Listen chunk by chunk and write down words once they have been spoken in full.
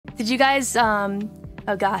Did you guys, oh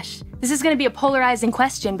gosh. This is gonna be a polarizing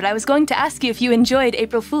question, but I was going to ask you if you enjoyed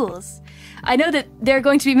April Fools. I know that there are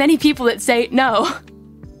going to be many people that say no.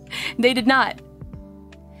 They did not.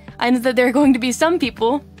 I know that there are going to be some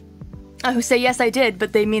people who say yes, I did,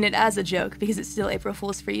 but they mean it as a joke because it's still April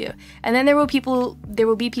Fools for you. And then there will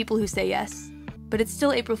be people who say yes, but it's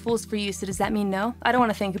still April Fools for you. So does that mean no? I don't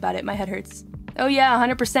want to think about it. My head hurts. Oh yeah,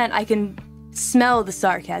 100%. I can smell the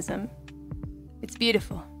sarcasm. It's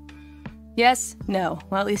beautiful. Yes? No.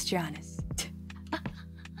 Well, at least you're honest.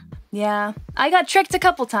 Yeah, I got tricked a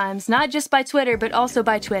couple times, not just by Twitter, but also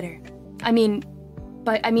by Twitter. I mean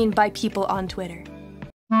by people on Twitter.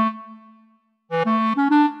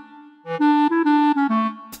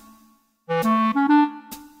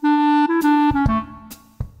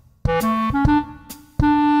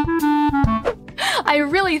 I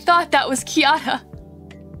really thought that was Kiara.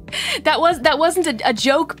 That wasn't a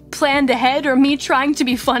joke planned ahead or me trying to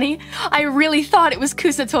be funny. I really thought it was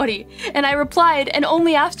Kusatori, and I replied, and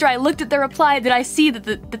only after I looked at the reply did I see that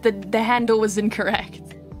the handle was incorrect.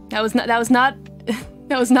 That was not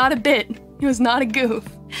a bit. It was not a goof.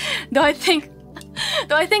 Though I think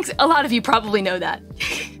a lot of you probably know that.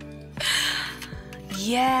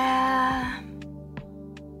 Yeah.